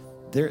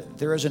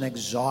 There is an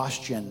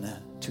exhaustion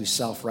to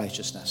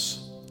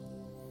self-righteousness,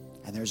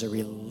 and there's a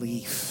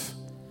relief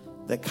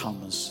that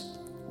comes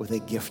with a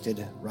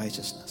gifted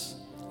righteousness.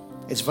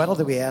 It's vital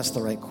that we ask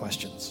the right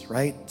questions,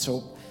 right?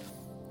 So,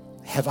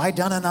 have I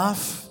done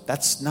enough?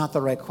 That's not the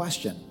right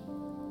question.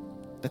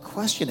 The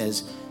question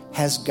is,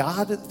 has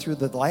God, through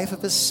the life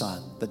of his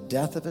son, the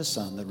death of his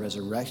son, the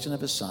resurrection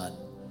of his son,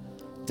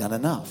 done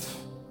enough?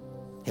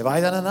 Have I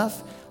done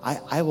enough?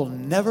 I will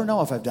never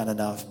know if I've done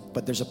enough,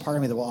 but there's a part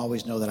of me that will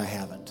always know that I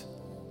haven't.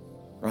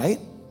 Right?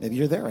 Maybe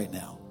you're there right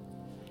now.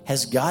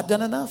 Has God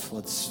done enough?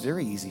 Well, it's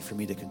very easy for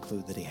me to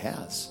conclude that he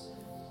has.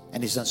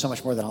 And he's done so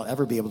much more than I'll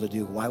ever be able to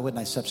do. Why wouldn't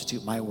I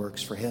substitute my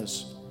works for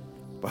his?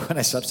 Why wouldn't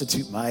I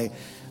substitute my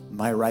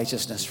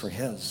righteousness for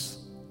his?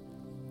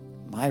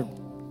 My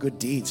good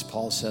deeds,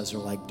 Paul says, are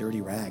like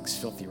dirty rags,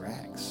 filthy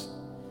rags.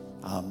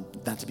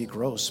 Not to be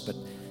gross, but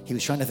he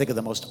was trying to think of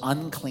the most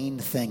unclean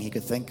thing he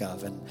could think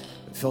of. And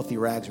filthy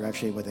rags are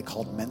actually what they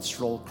called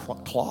menstrual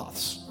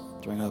cloths.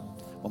 During a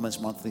woman's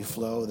monthly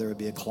flow, there would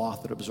be a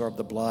cloth that absorbed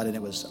the blood, and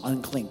it was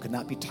unclean, could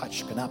not be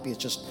touched, could not be, it's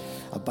just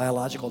a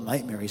biological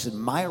nightmare. He said,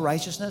 my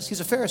righteousness,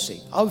 he's a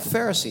Pharisee, of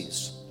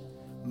Pharisees.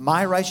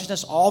 My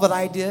righteousness, all that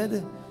I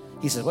did,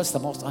 he said, what's the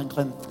most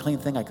unclean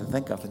thing I can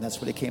think of? And that's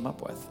what he came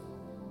up with.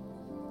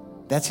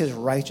 That's his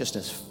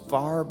righteousness,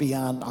 far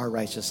beyond our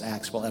righteous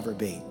acts will ever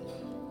be.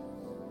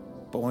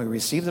 But when we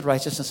receive the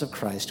righteousness of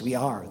Christ, we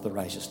are the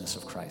righteousness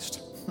of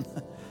Christ.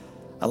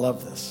 I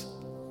love this.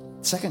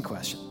 Second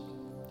question.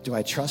 Do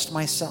I trust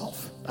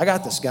myself? I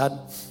got this, God.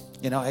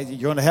 You know, you're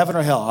going to heaven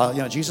or hell.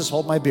 Jesus,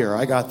 hold my beer.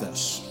 I got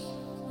this.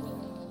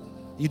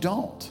 You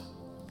don't.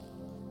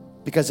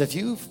 Because if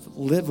you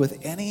live with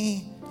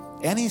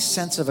any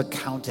sense of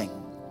accounting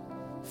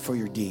for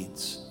your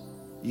deeds,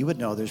 you would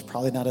know there's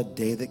probably not a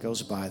day that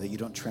goes by that you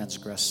don't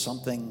transgress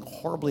something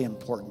horribly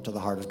important to the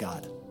heart of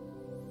God.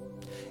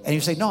 And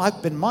you say, no,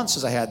 I've been months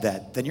since I had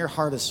that. Then your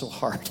heart is so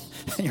hard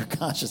and your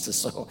conscience is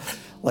so,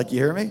 like, you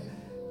hear me?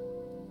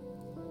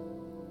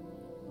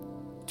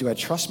 Do I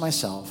trust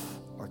myself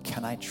or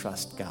can I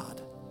trust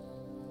God?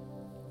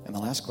 And the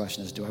last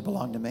question is, do I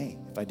belong to me?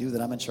 If I do,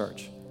 then I'm in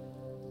charge.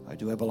 Or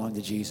do I belong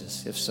to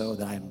Jesus? If so,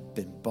 then I've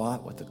been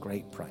bought with a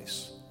great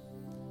price.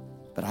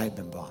 But I have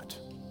been bought.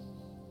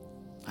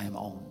 I am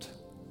owned.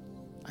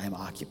 I am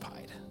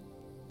occupied.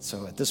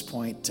 So at this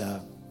point,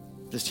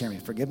 just hear me.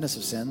 Forgiveness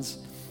of sins,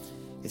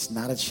 it's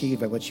not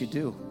achieved by what you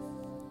do.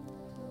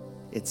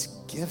 It's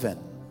given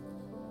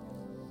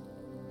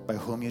by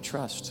whom you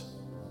trust.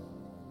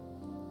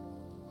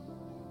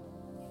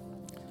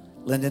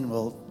 Lyndon,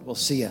 we'll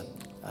see you.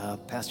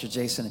 Pastor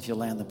Jason, if you'll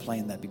land the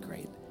plane, that'd be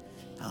great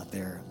out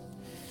there.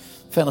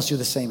 Friend, let's do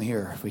the same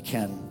here if we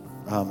can.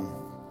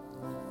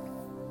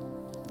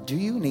 Do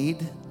you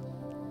need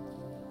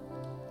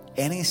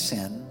any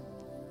sin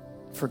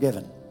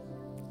forgiven?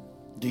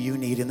 Do you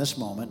need in this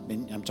moment,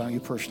 and I'm talking to you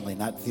personally,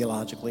 not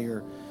theologically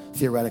or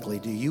theoretically,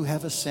 do you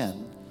have a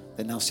sin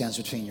that now stands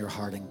between your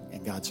heart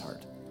and God's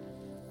heart?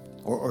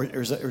 Or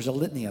there's a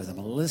litany of them,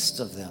 a list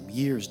of them,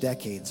 years,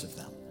 decades of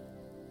them.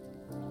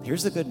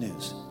 Here's the good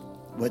news.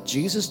 What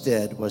Jesus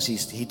did was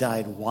he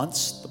died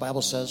once, the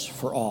Bible says,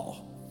 for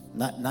all.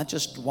 Not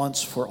just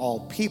once for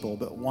all people,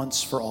 but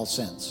once for all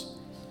sins.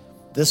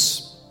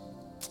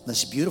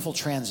 This beautiful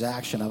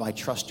transaction of I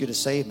trust you to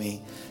save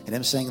me, and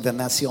him saying, then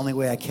that's the only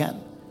way I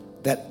can.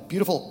 That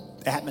beautiful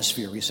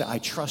atmosphere where you say, I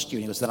trust you,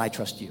 and he goes, then I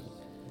trust you.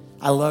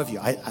 I love you.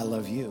 I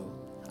love you.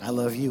 I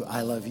love you.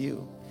 I love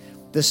you.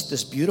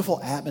 This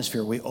beautiful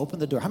atmosphere, we open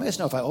the door. How many of you guys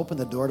know if I open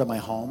the door to my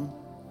home,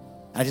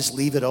 I just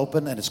leave it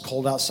open and it's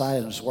cold outside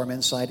and it's warm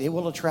inside, it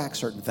will attract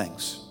certain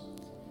things.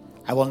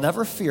 I will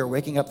never fear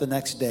waking up the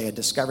next day and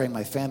discovering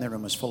my family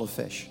room is full of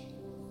fish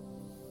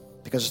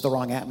because it's the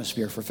wrong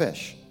atmosphere for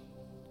fish.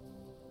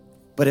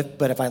 But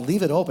if I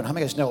leave it open, how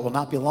many of you guys know it will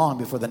not be long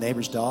before the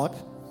neighbor's dog,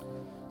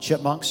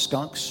 chipmunks,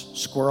 skunks,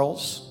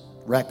 squirrels,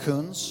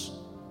 raccoons.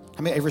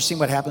 How many ever seen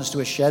what happens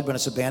to a shed when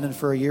it's abandoned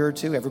for a year or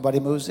two? Everybody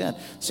moves in.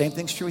 Same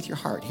thing's true with your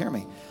heart. Hear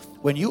me.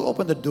 When you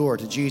open the door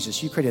to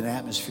Jesus, you create an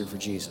atmosphere for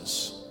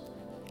Jesus.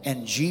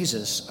 And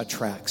Jesus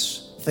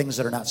attracts things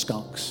that are not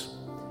skunks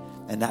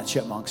and not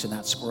chipmunks and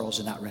not squirrels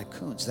and not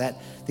raccoons.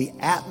 That the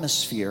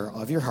atmosphere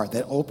of your heart,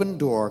 that open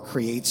door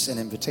creates an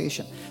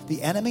invitation.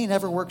 The enemy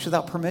never works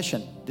without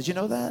permission. Did you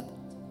know that?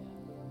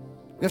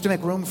 We have to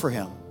make room for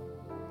him.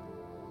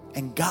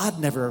 And God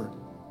never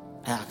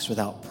acts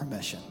without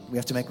permission. We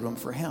have to make room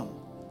for him.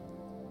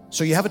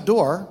 So you have a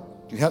door,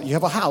 you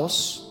have a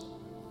house.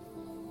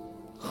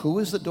 Who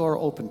is the door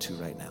open to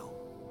right now?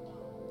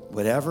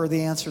 Whatever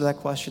the answer to that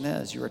question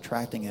is, you're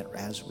attracting it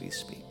as we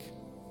speak.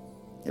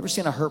 You ever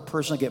seen a hurt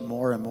person get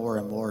more and more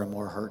and more and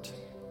more hurt?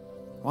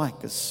 Why?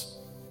 Because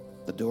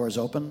the door is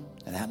open,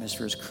 an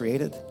atmosphere is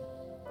created.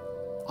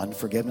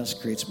 Unforgiveness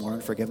creates more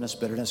unforgiveness.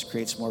 Bitterness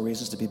creates more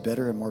reasons to be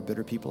bitter and more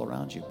bitter people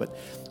around you. But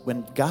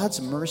when God's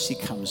mercy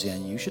comes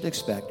in, you should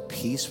expect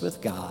peace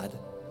with God,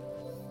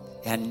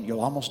 and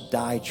you'll almost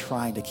die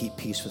trying to keep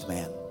peace with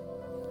man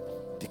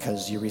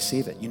because you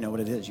receive it. You know what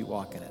it is. You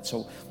walk in it.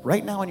 So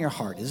right now in your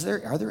heart,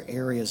 are there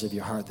areas of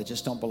your heart that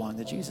just don't belong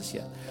to Jesus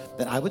yet?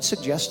 That I would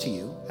suggest to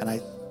you, and I,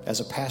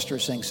 as a pastor,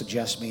 saying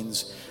suggest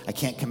means I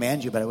can't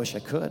command you, but I wish I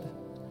could.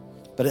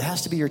 But it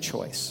has to be your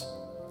choice.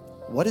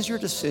 What is your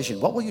decision?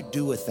 What will you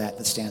do with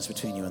that stands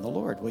between you and the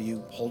Lord? Will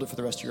you hold it for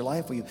the rest of your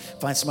life? Will you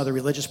find some other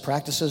religious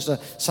practices to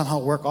somehow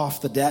work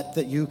off the debt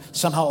that you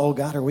somehow owe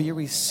God? Or will you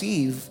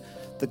receive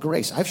the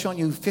grace? I've shown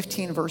you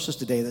 15 verses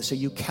today that say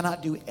you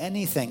cannot do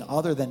anything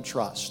other than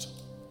trust.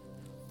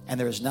 And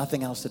there is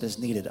nothing else that is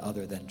needed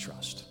other than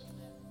trust.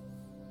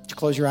 Would you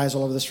close your eyes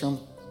all over this room?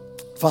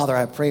 Father,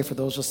 I pray for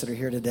those of us that are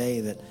here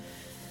today that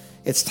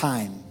it's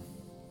time.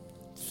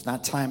 It's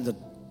not time to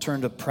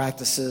turn to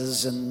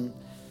practices and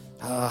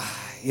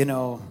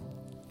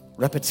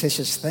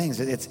repetitious things.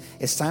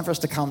 It's time for us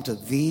to come to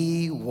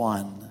the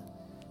one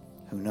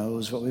who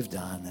knows what we've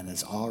done and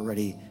has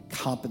already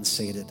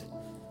compensated,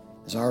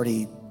 has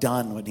already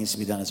done what needs to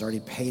be done, has already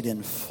paid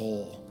in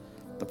full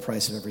the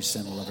price of every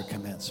sin we'll ever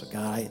commit. So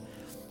God,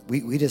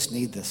 we just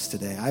need this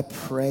today. I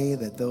pray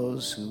that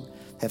those who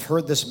have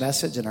heard this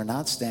message and are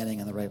not standing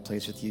in the right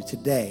place with you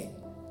today,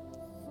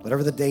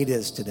 whatever the date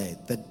is today,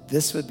 that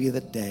this would be the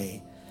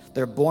day.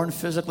 They're born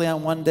physically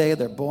on one day.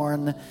 They're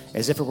born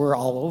as if it were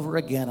all over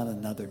again on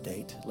another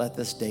date. Let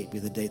this date be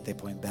the date they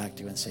point back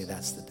to and say,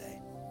 that's the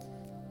day.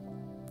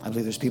 I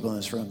believe there's people in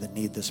this room that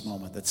need this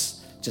moment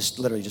that's just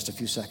literally just a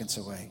few seconds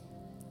away.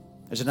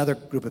 There's another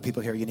group of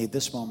people here, you need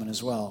this moment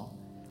as well.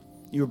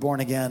 You were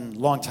born again a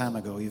long time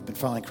ago. You've been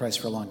following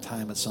Christ for a long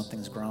time, but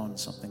something's grown,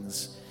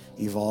 something's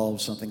evolved,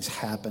 something's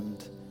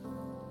happened,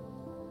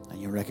 and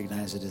you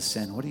recognize it as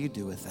sin. What do you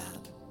do with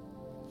that?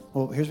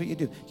 Well, here's what you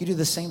do. You do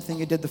the same thing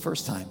you did the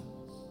first time.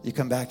 You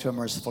come back to a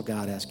merciful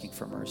God asking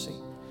for mercy.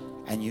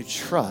 And you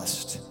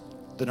trust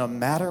that no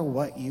matter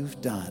what you've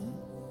done,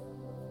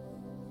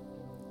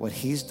 what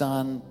he's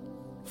done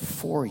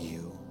for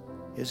you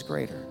is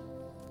greater.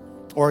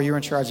 Or you're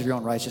in charge of your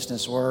own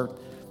righteousness, or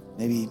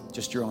maybe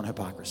just your own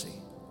hypocrisy.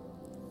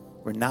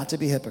 We're not to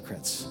be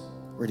hypocrites.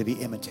 We're to be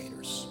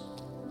imitators.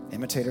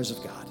 Imitators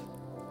of God.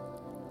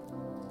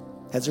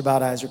 Heads are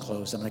bowed, eyes are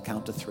closed. I'm going to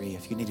count to 3.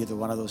 If you need either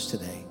one of those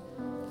today,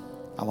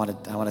 I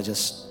want to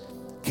just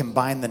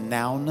combine the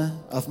noun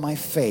of my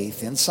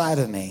faith inside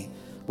of me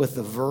with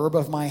the verb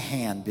of my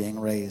hand being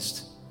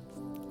raised.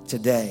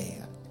 Today,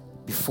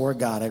 before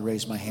God, I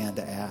raise my hand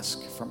to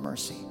ask for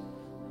mercy.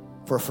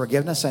 For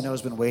forgiveness I know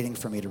has been waiting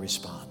for me to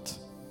respond.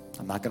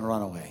 I'm not going to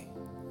run away.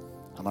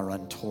 I'm going to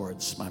run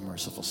towards my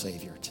merciful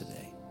Savior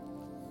today.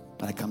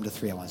 When I come to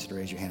 3, I want you to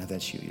raise your hand if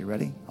that's you. You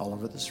ready? All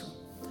over this room.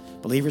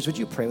 Believers, would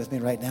you pray with me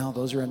right now?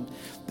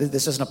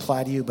 This doesn't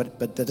apply to you, but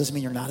that doesn't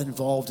mean you're not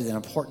involved in an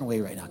important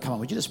way right now. Come on,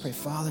 would you just pray,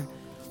 Father,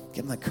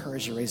 give them the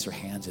courage to raise their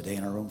hand today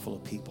in a room full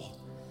of people.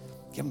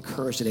 Give them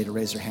courage today to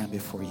raise their hand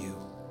before you.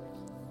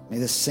 May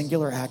this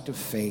singular act of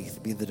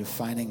faith be the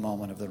defining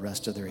moment of the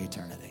rest of their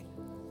eternity.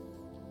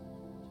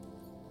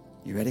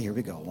 You ready? Here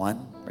we go.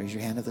 1, raise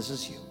your hand if this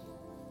is you.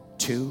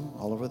 2,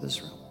 all over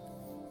this room.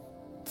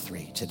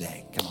 3,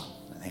 today. Come on.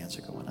 The hands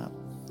are going up.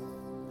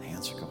 The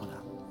hands are going up.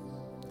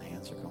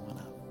 Are going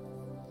up.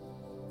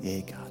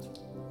 Yea, God.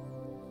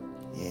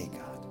 Yea,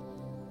 God.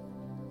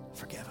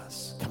 Forgive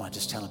us. Come on,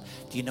 just tell him.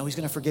 Do you know he's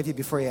going to forgive you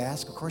before you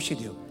ask? Of course you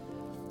do.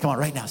 Come on,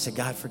 right now, say,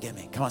 God, forgive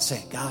me. Come on, say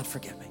it. God,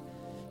 forgive me.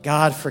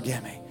 God,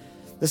 forgive me.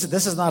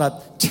 This is not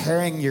a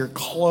tearing your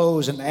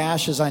clothes and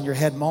ashes on your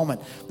head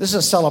moment. This is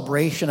a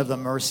celebration of the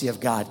mercy of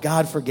God.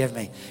 God, forgive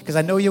me, because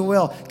I know you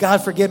will.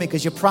 God, forgive me,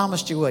 because you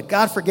promised you would.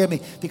 God, forgive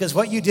me, because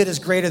what you did is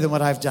greater than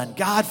what I've done.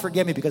 God,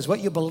 forgive me, because what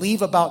you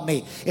believe about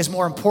me is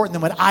more important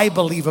than what I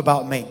believe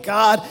about me.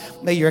 God,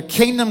 may your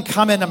kingdom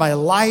come into my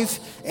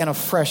life in a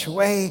fresh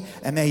way,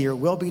 and may your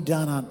will be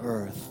done on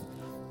earth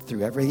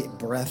through every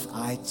breath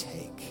I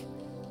take.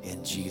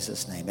 In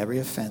Jesus' name, every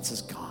offense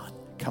is gone.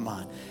 Come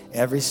on.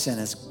 Every sin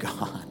is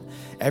gone.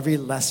 Every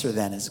lesser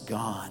than is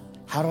gone.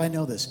 How do I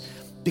know this?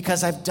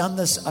 Because I've done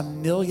this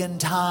 1,000,000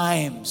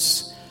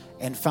 times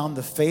and found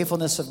the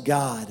faithfulness of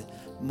God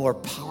more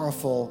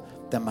powerful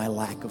than my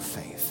lack of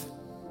faith.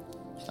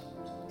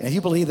 And if you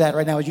believe that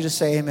right now, would you just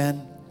say amen?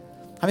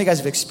 How many of you guys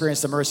have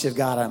experienced the mercy of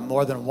God on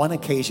more than one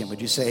occasion?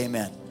 Would you say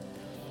amen?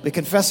 We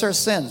confess our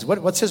sins.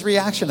 What's his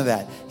reaction to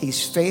that?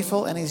 He's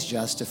faithful and he's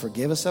just to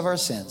forgive us of our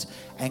sins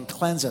and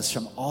cleanse us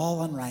from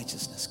all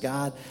unrighteousness.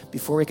 God,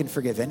 before we can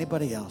forgive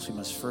anybody else, we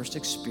must first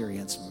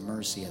experience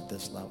mercy at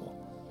this level.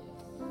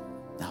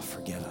 Now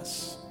forgive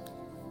us.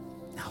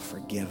 Now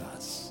forgive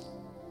us.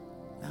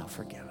 Now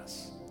forgive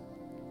us.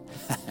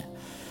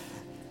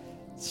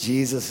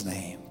 Jesus'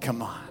 name.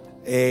 Come on.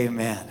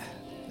 Amen.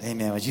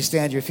 Amen. Would you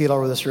stand to your feet all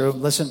over this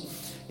room? Listen,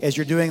 as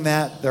you're doing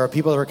that, there are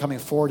people that are coming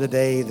forward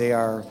today. They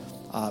are...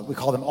 we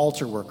call them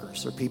altar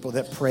workers. They're people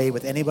that pray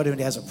with anybody who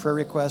has a prayer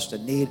request, a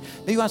need.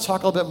 Maybe you want to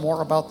talk a little bit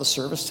more about the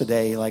service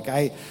today. Like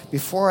I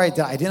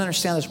didn't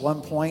understand this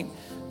one point.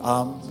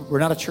 We're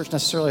not a church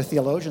necessarily of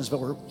theologians, but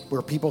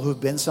we're people who've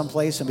been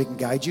someplace and we can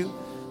guide you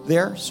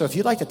there. So if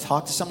you'd like to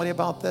talk to somebody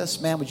about this,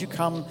 man, would you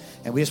come?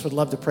 And we just would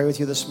love to pray with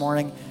you this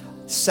morning.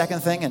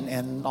 Second thing,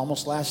 and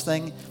almost last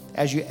thing,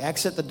 as you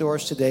exit the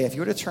doors today, if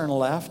you were to turn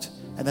left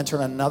and then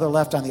turn another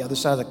left on the other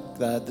side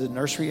of the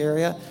nursery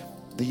area,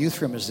 the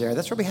youth room is there.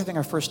 That's where we're having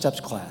our First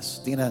Steps class.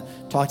 Dina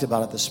talked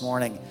about it this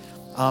morning.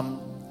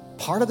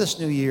 Part of this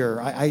new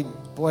year,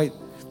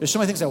 there's so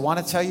many things I want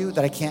to tell you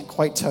that I can't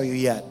quite tell you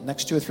yet.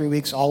 Next 2 or 3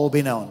 weeks, all will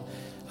be known.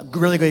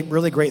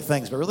 Really great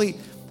things. But really,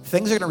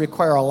 things are going to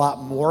require a lot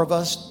more of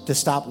us to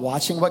stop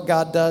watching what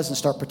God does and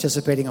start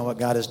participating in what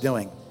God is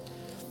doing.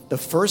 The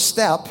first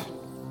step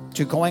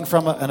to going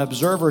from an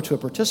observer to a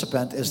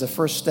participant is the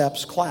First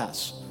Steps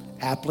class,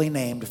 aptly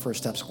named First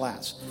Steps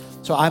class.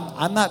 So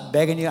I'm not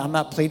begging you, I'm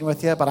not pleading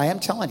with you, but I am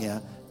telling you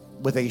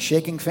with a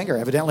shaking finger,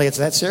 evidently it's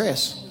that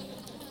serious.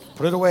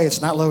 Put it away,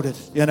 it's not loaded,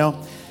 you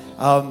know.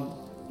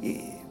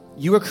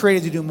 You were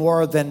created to do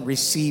more than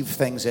receive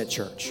things at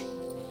church.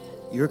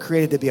 You were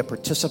created to be a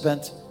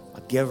participant,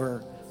 a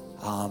giver.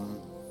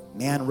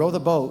 Man, row the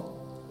boat.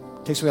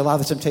 It takes away a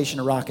lot of the temptation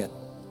to rock it.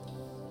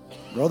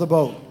 Row the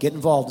boat, get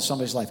involved in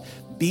somebody's life.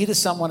 Be to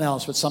someone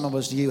else what someone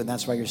was to you, and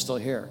that's why you're still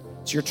here.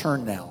 It's your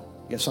turn now.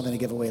 You have something to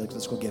give away,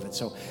 let's go give it.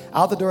 So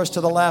out the doors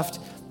to the left,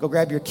 go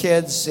grab your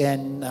kids.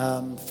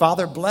 And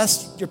Father,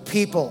 bless your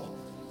people,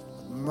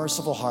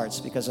 merciful hearts,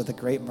 because of the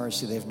great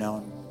mercy they've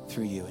known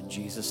through you. In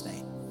Jesus'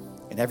 name.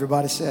 And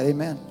everybody said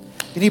amen.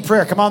 If you need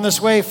prayer, come on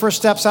this way. First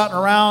Steps out and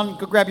around.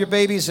 Go grab your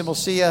babies, and we'll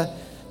see you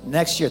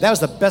next year. That was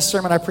the best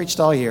sermon I preached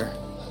all year.